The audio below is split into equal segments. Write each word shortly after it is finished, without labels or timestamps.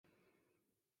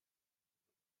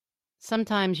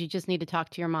Sometimes you just need to talk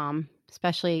to your mom,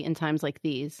 especially in times like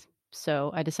these.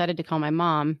 So I decided to call my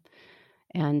mom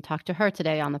and talk to her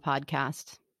today on the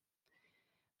podcast.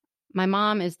 My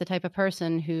mom is the type of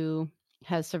person who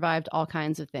has survived all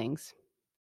kinds of things.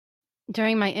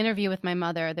 During my interview with my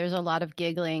mother, there's a lot of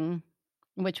giggling,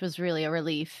 which was really a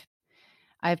relief.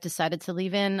 I've decided to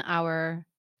leave in our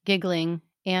giggling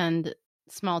and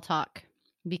small talk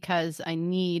because I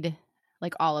need,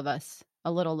 like all of us,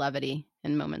 a little levity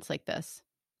in moments like this.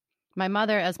 My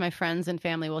mother, as my friends and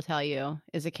family will tell you,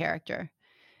 is a character,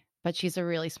 but she's a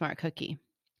really smart cookie.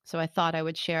 So I thought I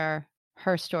would share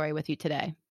her story with you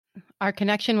today. Our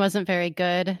connection wasn't very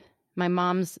good. My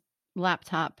mom's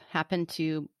laptop happened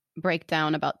to break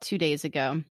down about 2 days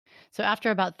ago. So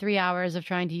after about 3 hours of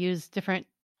trying to use different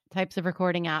types of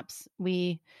recording apps,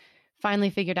 we finally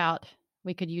figured out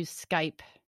we could use Skype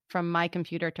from my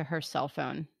computer to her cell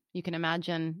phone. You can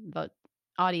imagine the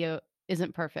audio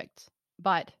isn't perfect,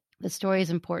 but the story is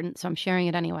important, so I'm sharing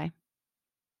it anyway.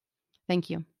 Thank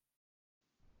you.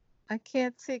 I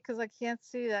can't see because I can't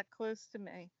see that close to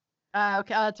me.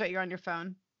 Okay. Oh, that's right. You're on your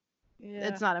phone. Yeah.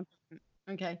 It's not important.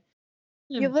 Okay.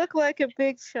 You look like a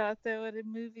big shot though at a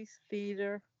movie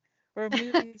theater or a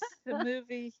movie,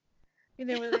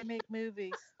 where they make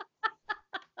movies.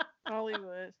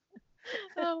 Hollywood.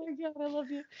 Oh my God, I love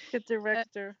you. Good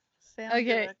director, sound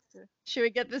Okay. director. Should we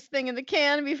get this thing in the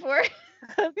can before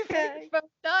your Okay. phone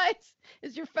dies?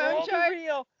 Is your phone Roll charged? the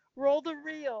reel. Roll the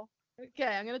reel. Okay,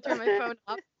 I'm gonna turn my phone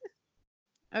off.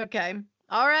 Okay.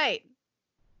 All right.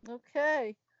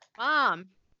 Okay. Mom.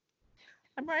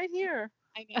 I'm right here.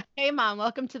 I know. Hey, Mom.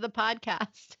 Welcome to the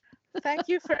podcast. Thank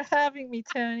you for having me,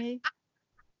 Tony.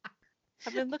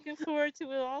 I've been looking forward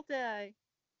to it all day.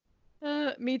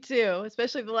 Me too,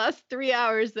 especially the last 3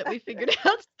 hours that we figured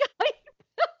out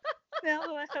Skype. Now that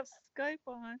I have Skype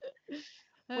on.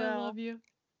 I Well, love you.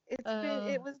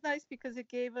 it was nice because it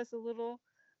gave us a little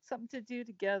something to do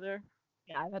together.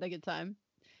 Yeah, I've had a good time.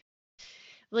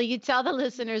 Will you tell the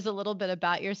listeners a little bit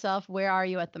about yourself? Where are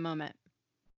you at the moment?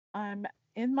 I'm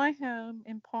in my home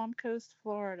in Palm Coast,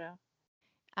 Florida.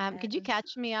 Could you And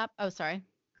catch me up? Oh, sorry.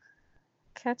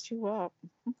 catch you up.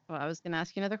 Well, I was going to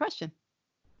ask you another question.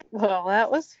 Well,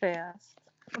 that was fast.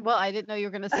 Well, I didn't know you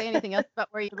were going to say anything else about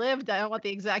where you lived. I don't want the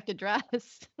exact address.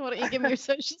 Why don't you give me your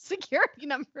social security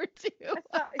number too?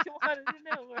 I thought you wanted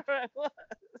to know where I was.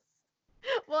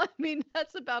 Well, I mean,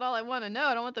 that's about all I want to know.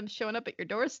 I don't want them showing up at your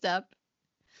doorstep.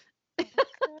 Okay.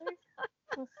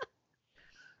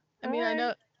 I mean, I know.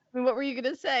 I mean, what were you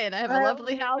going to say? And I have a I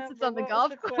lovely don't house. It's remember. on the What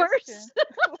was golf the course.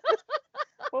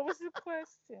 What was the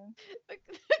question? The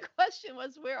question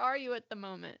was, where are you at the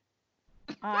moment?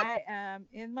 I am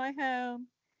in my home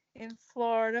in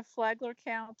Florida, Flagler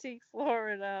County,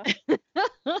 Florida,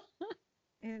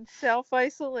 in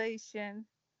self-isolation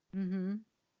Mm-hmm.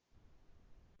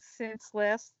 since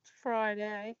last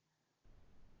Friday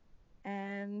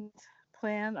and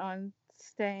plan on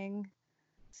staying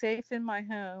safe in my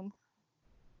home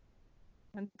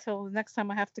until the next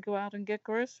time I have to go out and get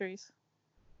groceries.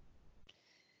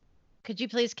 Could you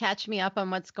please catch me up on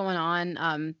what's going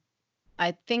on?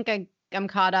 I think I'm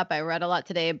caught up. I read a lot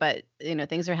today, but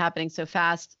things are happening so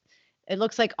fast. It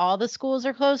looks like all the schools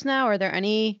are closed now. Are there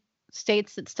any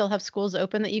states that still have schools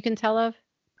open that you can tell of?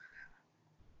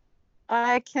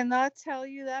 I cannot tell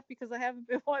you that because I haven't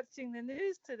been watching the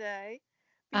news today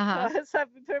Uh-huh. because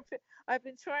I've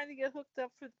been trying to get hooked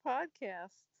up for the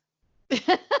podcast.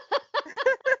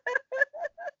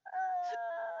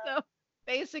 So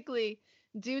basically,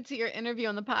 due to your interview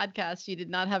on the podcast, you did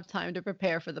not have time to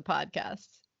prepare for the podcast.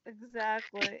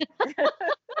 Exactly.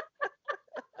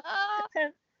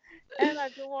 And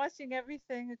I've been watching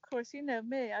everything. Of course, you know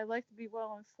me. I like to be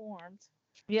well informed.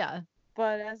 Yeah.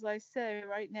 But as I say,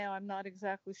 right now, I'm not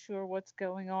exactly sure what's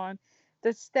going on.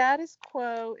 The status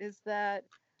quo is that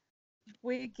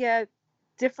we get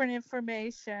different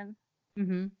information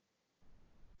Mm-hmm.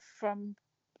 from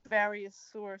various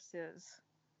sources.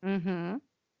 Mm-hmm.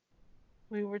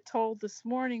 We were told this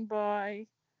morning by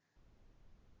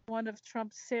one of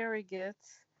Trump's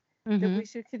surrogates that Mm-hmm. we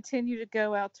should continue to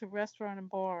go out to restaurants and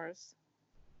bars.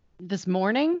 This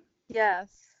morning? Yes.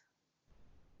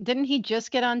 Didn't he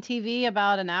just get on TV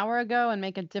about an hour ago and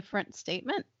make a different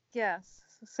statement? Yes.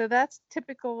 So that's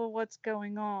typical of what's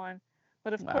going on.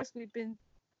 But of Wow. course, we've been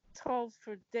told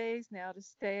for days now to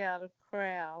stay out of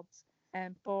crowds,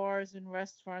 and bars and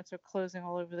restaurants are closing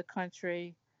all over the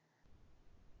country.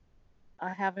 I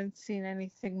haven't seen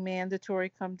anything mandatory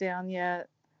come down yet.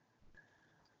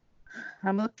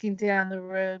 I'm looking down the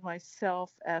road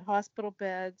myself at hospital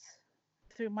beds.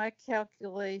 Through my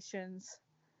calculations,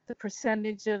 the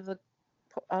percentage of the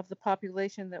of the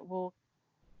population that will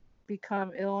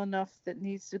become ill enough that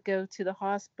needs to go to the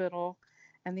hospital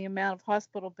and the amount of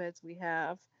hospital beds we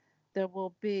have, there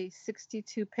will be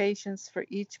 62 patients for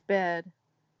each bed.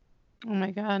 Oh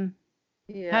my God.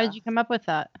 How Yeah. did you come up with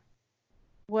that?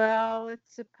 Well,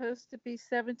 it's supposed to be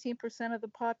 17% of the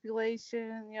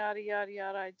population, yada, yada,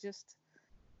 yada. I just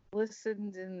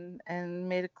listened and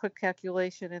made a quick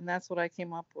calculation, and that's what I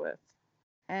came up with.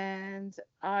 And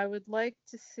I would like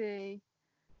to see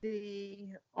the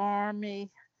Army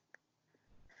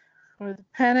or the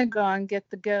Pentagon get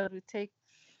the go to take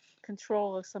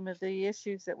control of some of the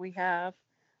issues that we have.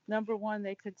 Number one,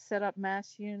 they could set up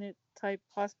mass unit type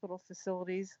hospital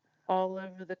facilities all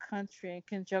over the country in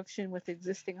conjunction with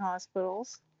existing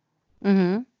hospitals.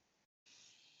 Mm-hmm.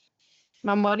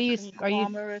 Mom, what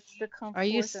Conglomerates to come are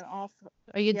you forth and offer.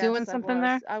 doing Yes, something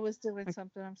there? I was doing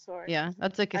something. I'm sorry. Yeah,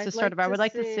 that's okay. So I'd start like over. I to would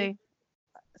like to see see.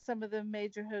 some of the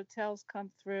major hotels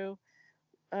come through,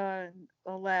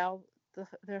 allow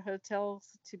their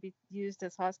hotels to be used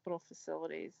as hospital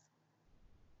facilities.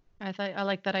 I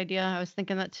like that idea. I was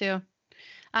thinking that too.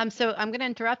 So I'm going to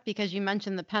interrupt because you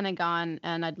mentioned the Pentagon,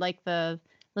 and I'd like the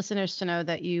listeners to know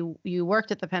that you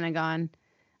worked at the Pentagon.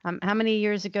 How many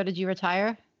years ago did you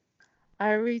retire?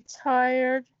 I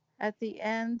retired at the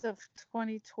end of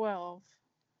 2012.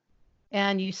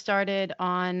 And you started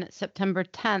on September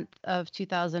 10th of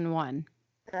 2001,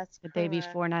 That's the day correct.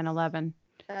 before 9/11.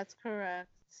 That's correct.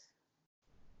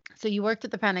 So you worked at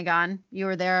the Pentagon. You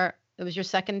were there. It was your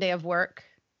second day of work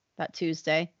that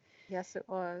Tuesday. Yes, it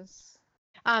was.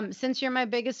 Since you're my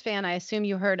biggest fan, I assume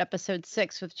you heard episode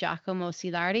 6 with Giacomo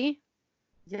Silardi.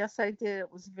 Yes, I did.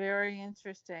 It was very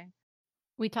interesting.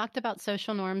 We talked about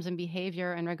social norms and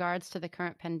behavior in regards to the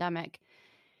current pandemic.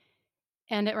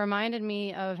 And it reminded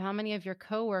me of how many of your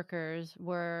coworkers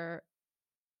were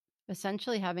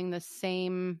essentially having the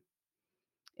same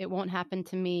 "it won't happen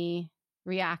to me"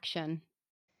 reaction.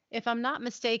 If I'm not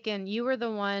mistaken, you were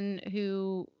the one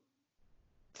who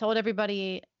told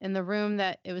everybody in the room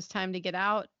that it was time to get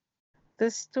out. The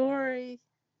story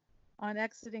on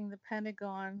exiting the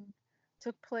Pentagon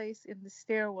took place in the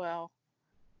stairwell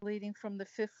leading from the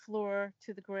 5th floor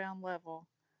to the ground level.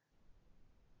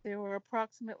 There were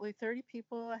approximately 30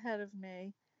 people ahead of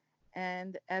me,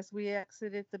 and as we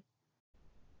exited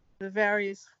the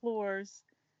various floors,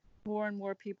 more and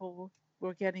more people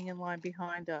were getting in line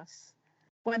behind us.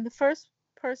 When the first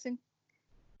person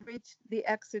reached the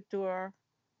exit door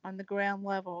on the ground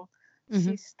level,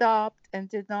 she stopped and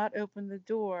did not open the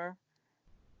door,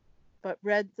 but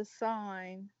read the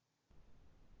sign,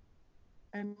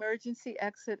 "Emergency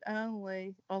exit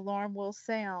only, alarm will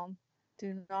sound,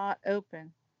 do not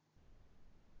open."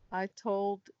 I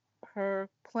told her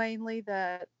plainly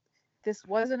that this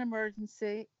was an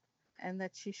emergency and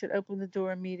that she should open the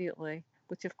door immediately,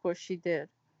 which of course she did.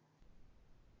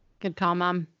 Good call,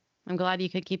 Mom. I'm glad you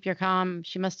could keep your calm.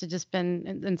 She must have just been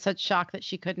in such shock that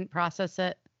she couldn't process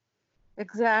it.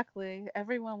 Exactly.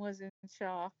 Everyone was in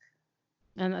shock.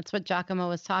 And that's what Giacomo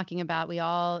was talking about. We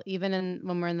all,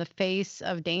 when we're in the face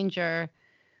of danger,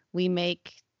 we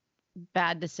make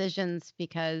bad decisions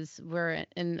because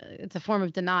it's a form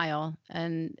of denial.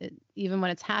 And even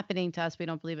when it's happening to us, we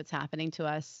don't believe it's happening to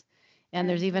us. And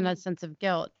there's even a sense of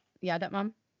guilt. Yeah, that,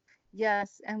 Mom?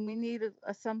 Yes, and we needed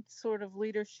some sort of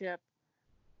leadership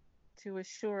to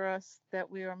assure us that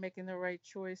we are making the right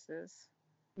choices.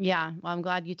 Yeah, well, I'm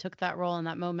glad you took that role in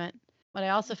that moment. What I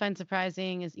also find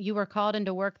surprising is you were called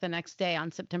into work the next day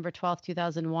on September 12th,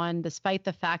 2001, despite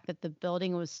the fact that the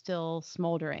building was still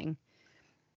smoldering.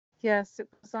 Yes, it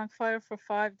was on fire for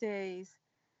 5 days,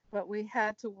 but we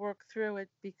had to work through it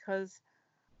because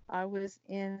I was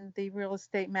in the real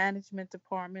estate management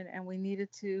department and we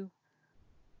needed to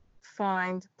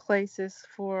find places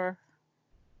for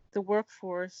the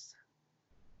workforce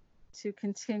to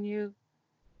continue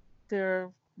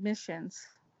their missions.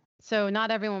 So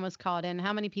not everyone was called in.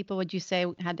 How many people would you say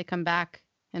had to come back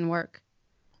and work?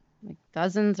 Like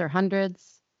dozens or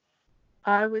hundreds?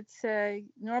 I would say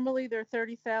normally there are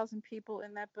 30,000 people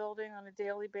in that building on a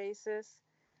daily basis,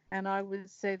 and I would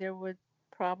say there would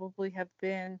probably have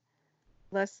been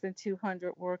less than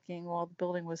 200 working while the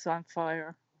building was on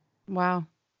fire. Wow.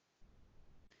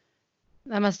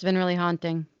 That must have been really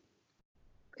haunting.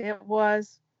 It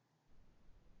was.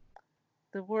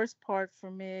 The worst part for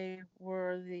me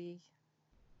were the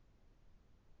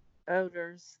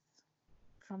odors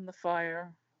from the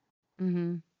fire.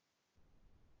 Mm-hmm.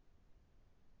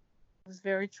 It was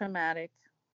very traumatic.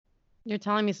 You're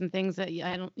telling me some things that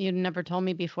you never told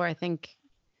me before. I think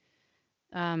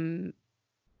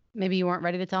maybe you weren't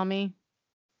ready to tell me.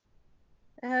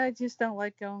 I just don't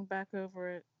like going back over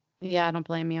it. Yeah, I don't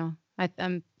blame you.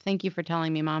 Thank you for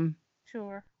telling me, Mom.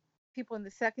 Sure. People in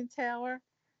the second tower,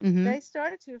 Mm-hmm. they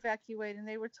started to evacuate and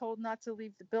they were told not to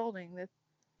leave the building, that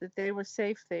they were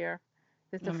safe there,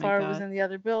 that the Oh my fire was God. in the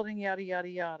other building, yada yada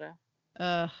yada.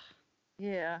 Ugh.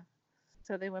 Yeah.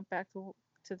 So they went back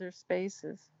to their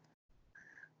spaces,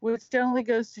 which only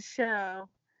goes to show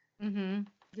Mm-hmm.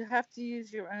 you have to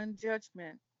use your own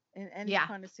judgment in any Yeah,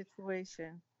 kind of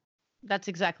situation. that's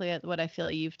exactly what I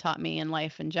feel you've taught me in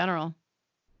life in general.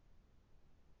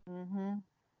 Mhm.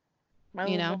 My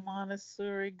You little know.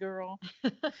 Montessori girl.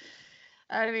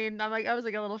 I mean, I was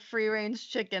like a little free range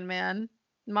chicken, man.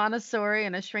 Montessori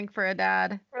and a shrink for a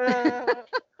dad. Uh,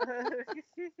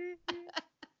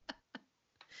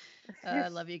 I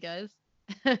love you guys.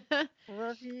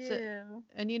 love So, you.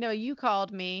 and you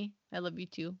called me. I love you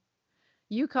too.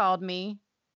 You called me.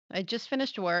 I just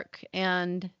finished work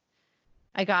and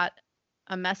I got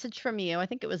a message from you. I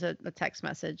think it was a text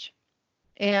message.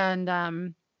 And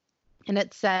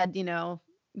it said,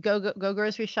 go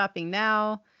grocery shopping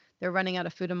now. They're running out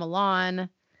of food in Milan.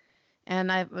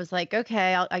 And I was like,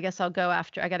 okay, I guess I'll go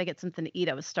after. I got to get something to eat.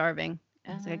 I was starving.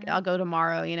 I was like, I'll Mhm. go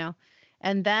tomorrow.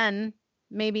 And then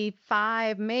maybe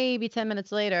 5, maybe 10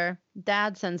 minutes later,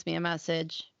 Dad sends me a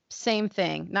message. Same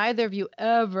thing. Neither of you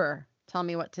ever tell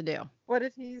me what to do. What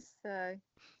did he say?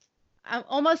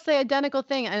 Almost the identical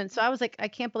thing. And so I was like, I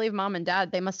can't believe Mom and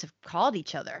Dad, they must have called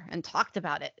each other and talked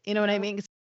about it. You know what I mean? 'Cause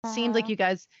it seemed like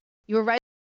Uh-huh. you were writing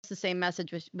the same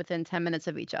message within 10 minutes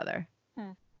of each other.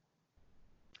 Hmm.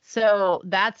 So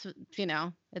that's,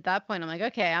 at that point, I'm like,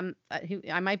 okay,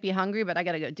 I might be hungry, but I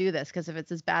got to go do this because if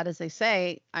it's as bad as they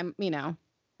say, I don't need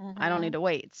Mhm. to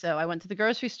wait. So I went to the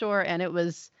grocery store and it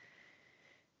was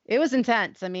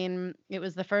intense. I mean, it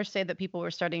was the first day that people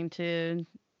were starting to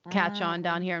catch on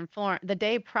down Mm. here in Florence. The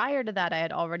day prior to that, I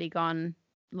had already gone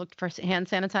looked for hand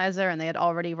sanitizer and they had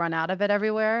already run out of it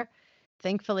everywhere.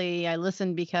 Thankfully, I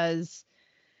listened because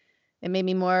it made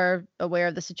me more aware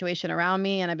of the situation around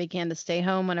me and I began to stay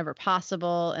home whenever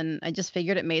possible and I just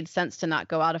figured it made sense to not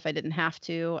go out if I didn't have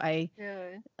to.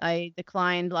 Good. I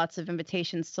declined lots of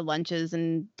invitations to lunches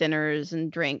and dinners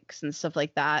and drinks and stuff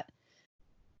like that.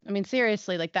 I mean,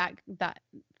 seriously, like that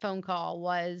phone call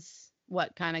was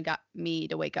what kind of got me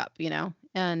to wake up. Well,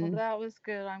 And that was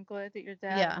good. I'm glad that your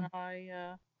dad yeah, and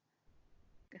I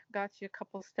got you a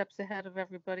couple steps ahead of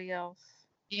everybody else.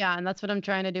 yeah, and that's what I'm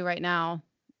trying to do right now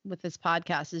with this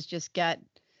podcast is just get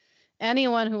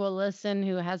anyone who will listen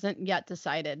who hasn't yet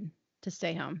decided to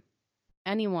stay home.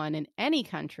 Anyone in any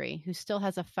country who still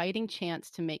has a fighting chance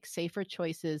to make safer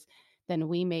choices than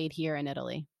we made here in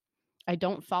Italy. I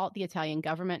don't fault the Italian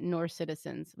government nor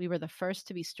citizens. We were the first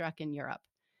to be struck in Europe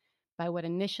by what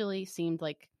initially seemed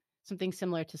like something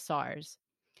similar to SARS,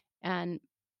 and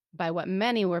by what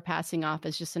many were passing off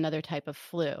as just another type of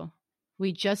flu.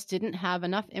 We just didn't have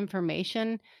enough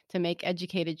information to make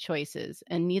educated choices,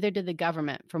 and neither did the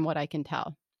government, from what I can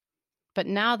tell. But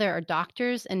now there are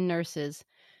doctors and nurses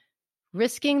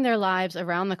risking their lives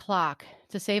around the clock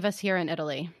to save us here in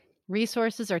Italy.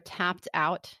 Resources are tapped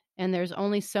out, and there's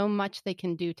only so much they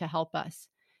can do to help us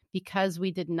because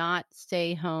we did not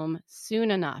stay home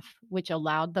soon enough, which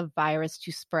allowed the virus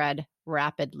to spread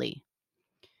rapidly.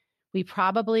 We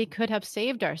probably could have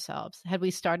saved ourselves had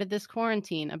we started this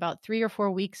quarantine about 3 or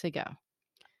 4 weeks ago.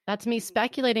 That's me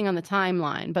speculating on the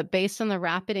timeline, but based on the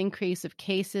rapid increase of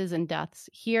cases and deaths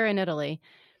here in Italy,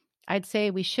 I'd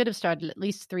say we should have started at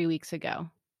least 3 weeks ago.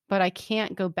 But I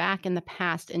can't go back in the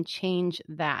past and change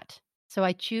that. So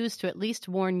I choose to at least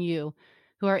warn you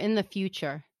who are in the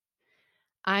future.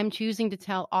 I'm choosing to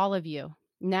tell all of you,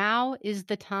 now is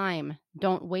the time.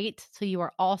 Don't wait till you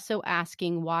are also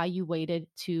asking why you waited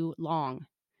too long.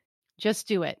 Just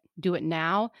do it. Do it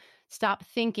now. Stop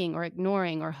thinking or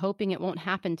ignoring or hoping it won't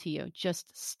happen to you.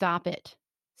 Just stop it.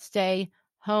 Stay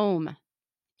home.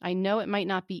 I know it might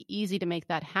not be easy to make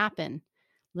that happen.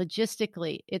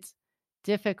 Logistically, it's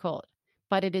difficult,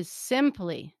 but it is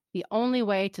simply the only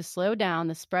way to slow down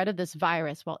the spread of this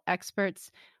virus while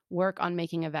experts work on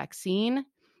making a vaccine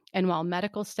and while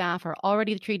medical staff are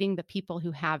already treating the people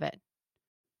who have it.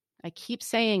 I keep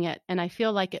saying it, and I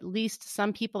feel like at least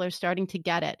some people are starting to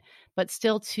get it, but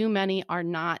still too many are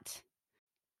not.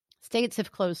 States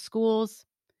have closed schools.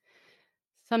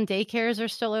 Some daycares are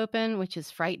still open, which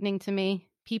is frightening to me.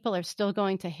 People are still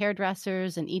going to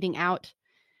hairdressers and eating out.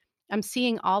 I'm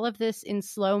seeing all of this in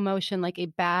slow motion like a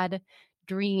bad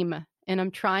dream, and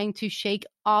I'm trying to shake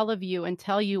all of you and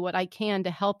tell you what I can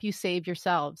to help you save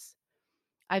yourselves.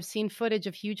 I've seen footage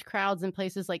of huge crowds in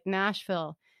places like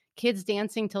Nashville, kids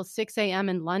dancing till 6 a.m.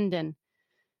 in London.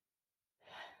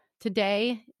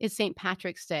 Today is St.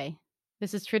 Patrick's Day.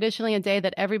 This is traditionally a day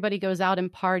that everybody goes out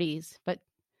and parties, but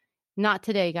not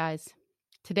today, guys.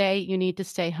 Today, you need to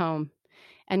stay home.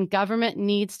 And government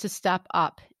needs to step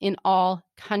up in all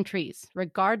countries,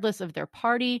 regardless of their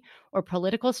party or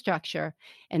political structure,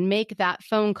 and make that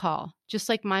phone call, just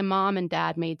like my mom and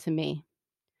dad made to me.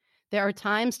 There are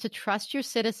times to trust your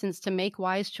citizens to make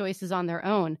wise choices on their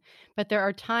own, but there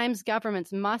are times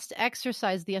governments must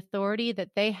exercise the authority that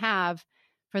they have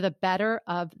for the better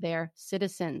of their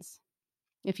citizens.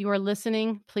 If you are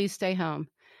listening, please stay home.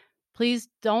 Please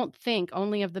don't think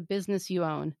only of the business you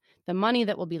own, the money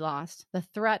that will be lost, the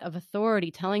threat of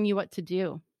authority telling you what to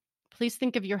do. Please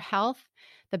think of your health,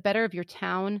 the better of your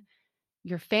town,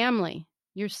 your family,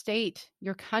 your state,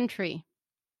 your country.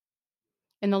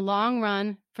 In the long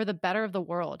run, for the better of the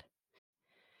world.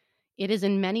 It is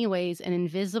in many ways an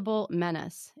invisible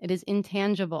menace. It is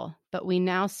intangible, but we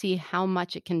now see how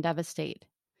much it can devastate.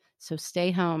 So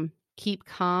stay home, keep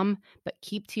calm, but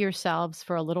keep to yourselves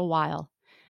for a little while.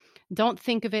 Don't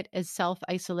think of it as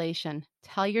self-isolation.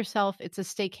 Tell yourself it's a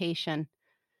staycation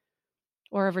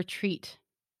or a retreat.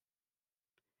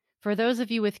 For those of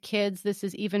you with kids, this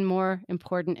is even more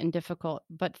important and difficult,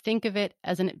 but think of it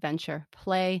as an adventure.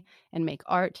 Play and make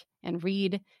art and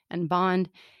read and bond.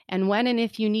 And when and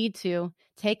if you need to,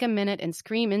 take a minute and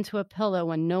scream into a pillow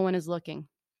when no one is looking.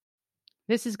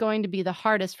 This is going to be the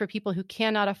hardest for people who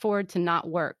cannot afford to not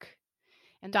work.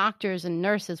 And doctors and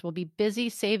nurses will be busy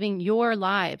saving your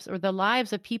lives or the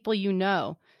lives of people you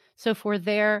know. So for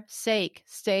their sake,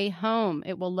 stay home.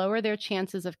 It will lower their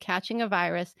chances of catching a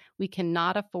virus we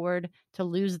cannot afford to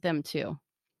lose them to.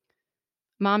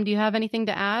 Mom, do you have anything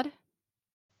to add?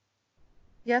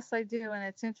 Yes, I do. And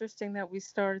it's interesting that we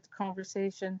started the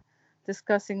conversation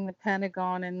discussing the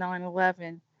Pentagon and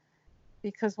 9/11,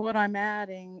 because what I'm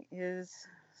adding is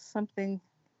something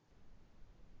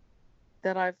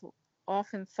that I've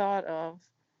often thought of,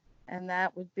 and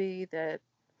that would be that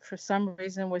for some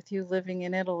reason, with you living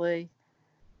in Italy,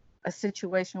 a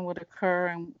situation would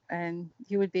occur and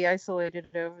you would be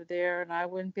isolated over there, and I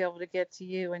wouldn't be able to get to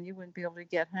you, and you wouldn't be able to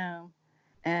get home.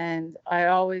 And I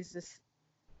always just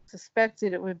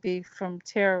suspected it would be from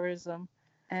terrorism.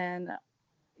 And,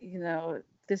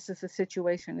 this is the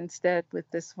situation instead with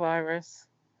this virus.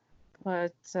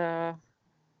 But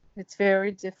it's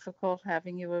very difficult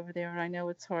having you over there, and I know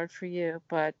it's hard for you,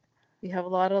 but you have a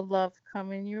lot of love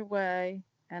coming your way,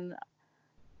 and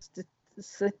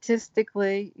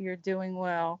statistically, you're doing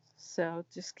well. So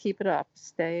just keep it up.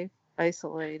 Stay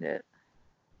isolated.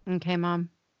 Okay, Mom.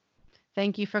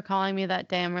 Thank you for calling me that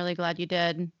day. I'm really glad you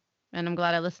did. And I'm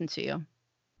glad I listened to you.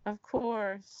 Of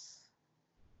course.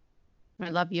 I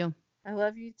love you. I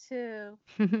love you too.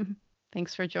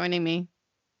 Thanks for joining me.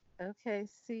 Okay,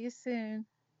 see you soon.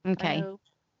 Okay. I hope.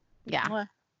 Yeah. Mwah.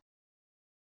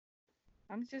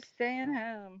 I'm just staying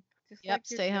home. Just Yep, like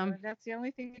you're stay doing. home. That's the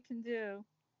only thing you can do.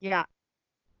 Yeah.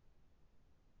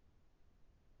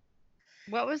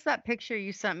 What was that picture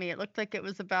you sent me? It looked like it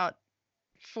was about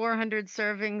 400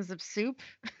 servings of soup.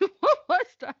 What was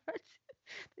that?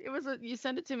 You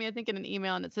sent it to me, I think, in an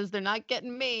email, and it says they're not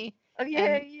getting me. Oh,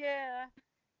 yeah, And yeah.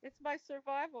 It's my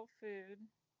survival food.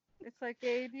 It's like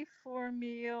 84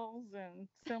 meals and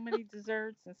so many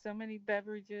desserts and so many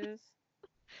beverages.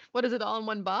 what is it, all in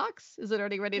one box? Is it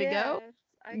already ready to go? Yeah, I guess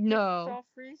it's No. all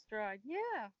freeze dried.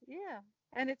 Yeah, yeah.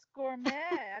 And it's gourmet.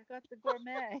 I got the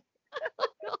gourmet.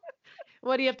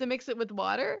 What do you have to mix it with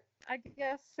water? I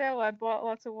guess so. I bought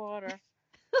lots of water.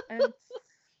 And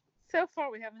so far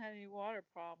we haven't had any water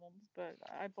problems, but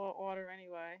I bought water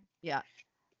anyway. Yeah.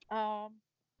 Um,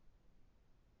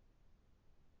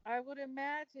 I would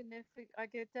imagine if I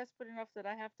get desperate enough that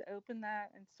I have to open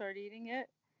that and start eating it,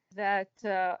 that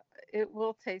it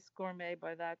will taste gourmet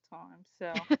by that time.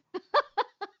 So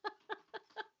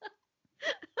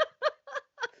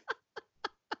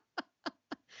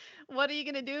What are you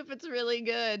going to do if it's really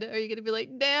good? Are you going to be like,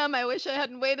 damn, I wish I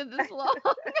hadn't waited this long?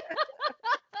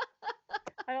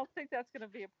 I don't think that's going to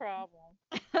be a problem.